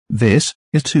This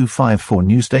is 254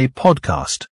 Newsday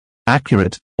Podcast.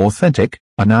 Accurate, authentic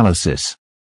analysis.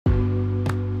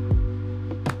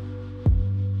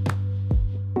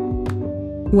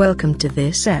 Welcome to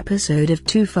this episode of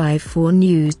 254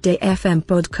 Newsday FM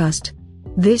Podcast.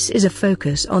 This is a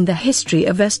focus on the history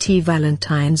of St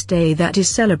Valentine's Day that is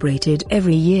celebrated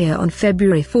every year on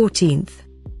February 14th.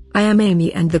 I am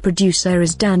Amy and the producer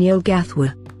is Daniel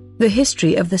Gathwa. The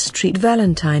history of the St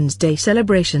Valentine's Day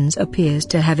celebrations appears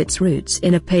to have its roots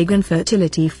in a pagan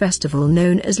fertility festival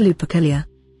known as Lupercalia.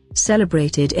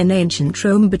 Celebrated in ancient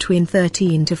Rome between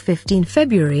 13 to 15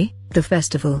 February, the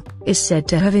festival is said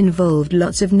to have involved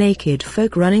lots of naked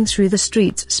folk running through the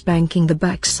streets spanking the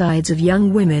backsides of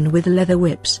young women with leather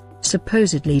whips,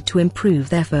 supposedly to improve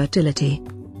their fertility.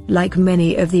 Like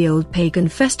many of the old pagan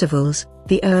festivals,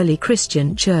 the early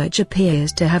Christian church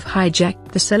appears to have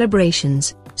hijacked the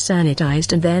celebrations,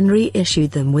 sanitized and then reissued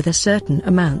them with a certain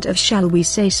amount of, shall we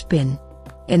say, spin.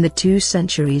 In the 2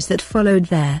 centuries that followed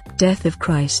their death of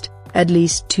Christ, at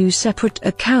least 2 separate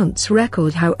accounts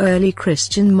record how early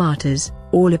Christian martyrs,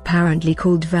 all apparently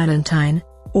called Valentine,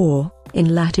 or,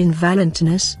 in Latin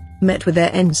Valentinus, met with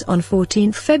their ends on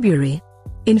 14 February.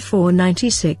 In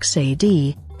 496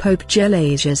 AD, Pope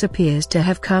Gelasius appears to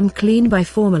have come clean by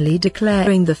formally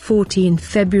declaring the 14th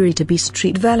February to be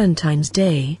St Valentine's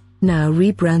Day, now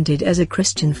rebranded as a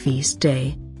Christian feast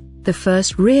day. The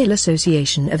first real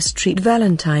association of St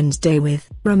Valentine's Day with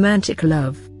romantic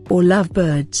love, or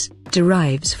lovebirds,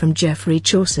 derives from Geoffrey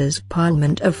Chaucer's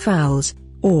Parliament of Fowls,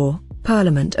 or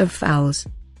Parliament of Fowls.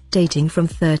 Dating from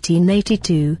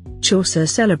 1382, Chaucer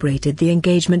celebrated the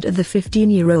engagement of the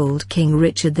 15-year-old King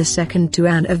Richard II to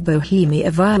Anne of Bohemia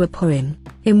via a poem,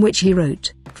 in which he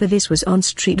wrote, "For this was on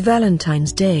St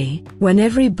Valentine's Day, when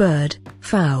every bird,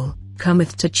 fowl,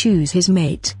 cometh to choose his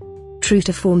mate." True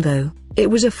to form though, it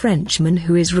was a Frenchman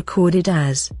who is recorded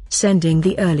as sending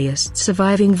the earliest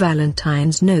surviving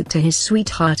Valentine's note to his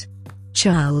sweetheart.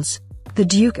 Charles, the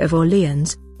Duke of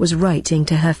Orleans, was writing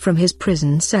to her from his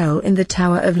prison cell in the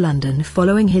Tower of London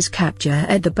following his capture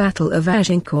at the Battle of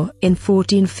Agincourt in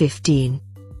 1415.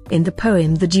 In the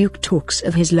poem the Duke talks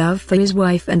of his love for his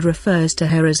wife and refers to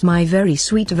her as "my very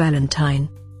sweet Valentine."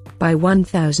 By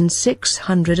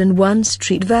 1601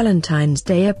 St Valentine's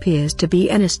Day appears to be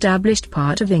an established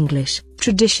part of English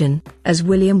tradition, as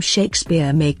William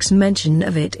Shakespeare makes mention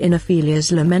of it in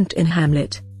Ophelia's lament in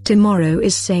Hamlet. "Tomorrow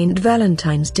is St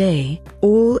Valentine's Day,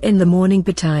 all in the morning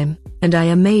betime, and I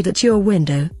am made at your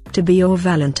window, to be your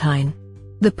Valentine."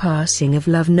 The passing of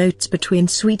love notes between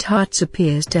sweethearts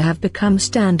appears to have become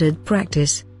standard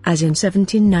practice, as in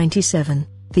 1797.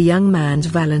 The Young Man's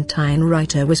Valentine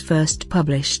writer was first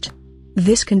published.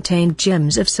 This contained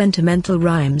gems of sentimental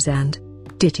rhymes and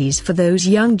ditties for those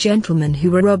young gentlemen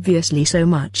who were obviously so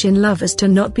much in love as to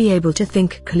not be able to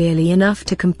think clearly enough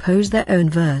to compose their own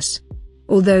verse.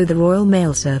 Although the Royal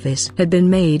Mail Service had been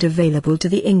made available to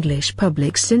the English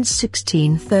public since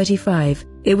 1635,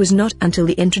 it was not until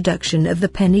the introduction of the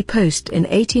penny post in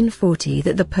 1840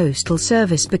 that the postal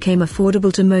service became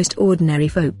affordable to most ordinary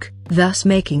folk, thus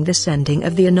making the sending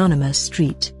of the anonymous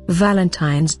St.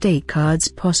 Valentine's Day cards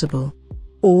possible.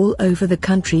 All over the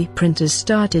country printers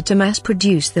started to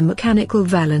mass-produce the mechanical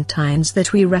valentines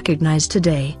that we recognize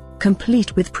today,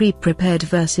 complete with pre-prepared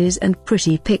verses and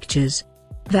pretty pictures.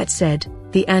 That said,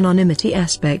 the anonymity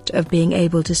aspect of being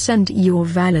able to send your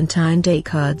Valentine Day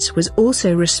cards was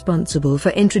also responsible for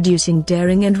introducing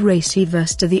daring and racy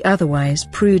verse to the otherwise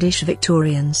prudish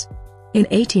Victorians. In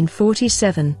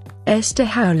 1847, Esther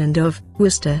Howland of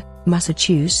Worcester,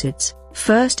 Massachusetts,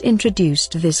 first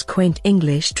introduced this quaint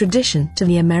English tradition to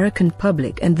the American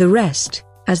public, and the rest,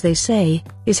 as they say,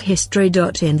 is history.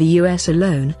 In the US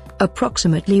alone,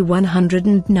 approximately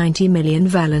 190 million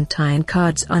Valentine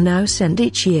cards are now sent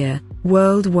each year.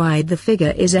 Worldwide the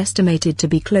figure is estimated to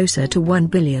be closer to 1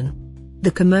 billion.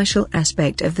 The commercial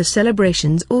aspect of the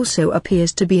celebrations also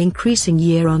appears to be increasing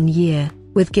year on year,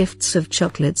 with gifts of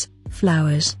chocolates,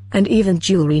 flowers, and even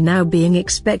jewelry now being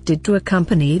expected to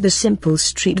accompany the simple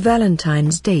St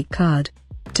Valentine's Day card.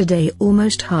 Today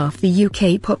almost half the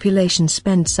UK population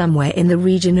spend somewhere in the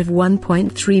region of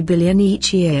 1.3 billion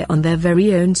each year on their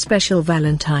very own special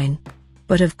Valentine.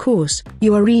 But of course,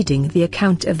 you are reading the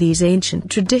account of these ancient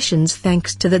traditions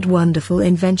thanks to that wonderful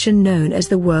invention known as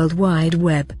the World Wide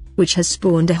Web, which has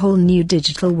spawned a whole new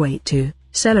digital way to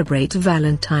celebrate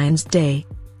Valentine's Day.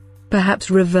 Perhaps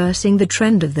reversing the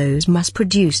trend of those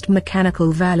mass-produced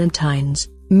mechanical valentines,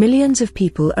 millions of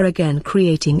people are again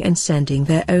creating and sending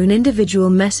their own individual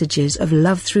messages of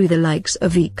love through the likes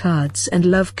of e-cards and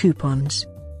love coupons.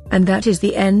 And that is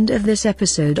the end of this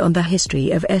episode on the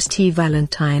history of St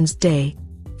Valentine's Day.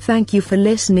 Thank you for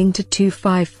listening to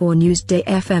 254 Newsday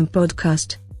FM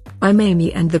podcast. I'm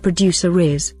Amy and the producer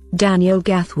is Daniel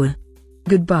Gathwa.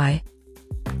 Goodbye.